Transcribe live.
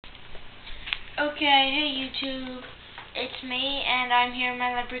Okay, hey YouTube, it's me, and I'm here with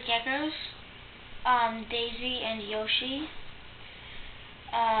my leopard geckos, Daisy and Yoshi.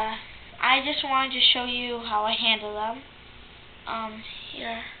 I just wanted to show you how I handle them.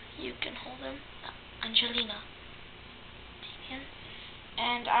 Here, you can hold them. Angelina. Take him.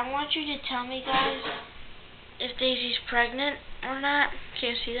 And I want you to tell me, guys, if Daisy's pregnant or not.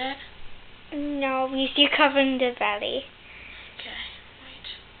 Can you see that? No, we see covering the belly. Okay,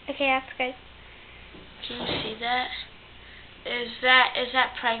 wait. Okay, that's good. Can you see that? Is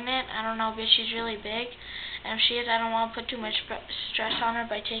that pregnant? I don't know, but she's really big. And if she is, I don't want to put too much stress on her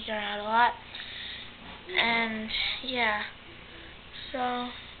by taking her out a lot. And yeah, so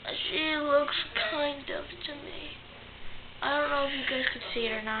she looks kind of to me. I don't know if you guys could see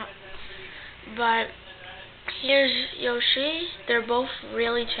it or not, but here's Yoshi. They're both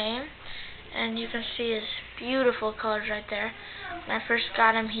really tame, and you can see his beautiful colors right there. When I first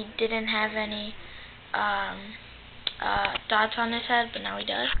got him, he didn't have any dots on his head, but now he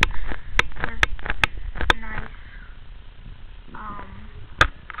does. Nice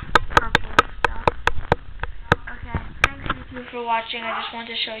purple stuff. Okay, thanks you for watching. I just wanted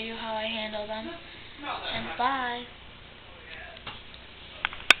to show you how I handle them. And bye.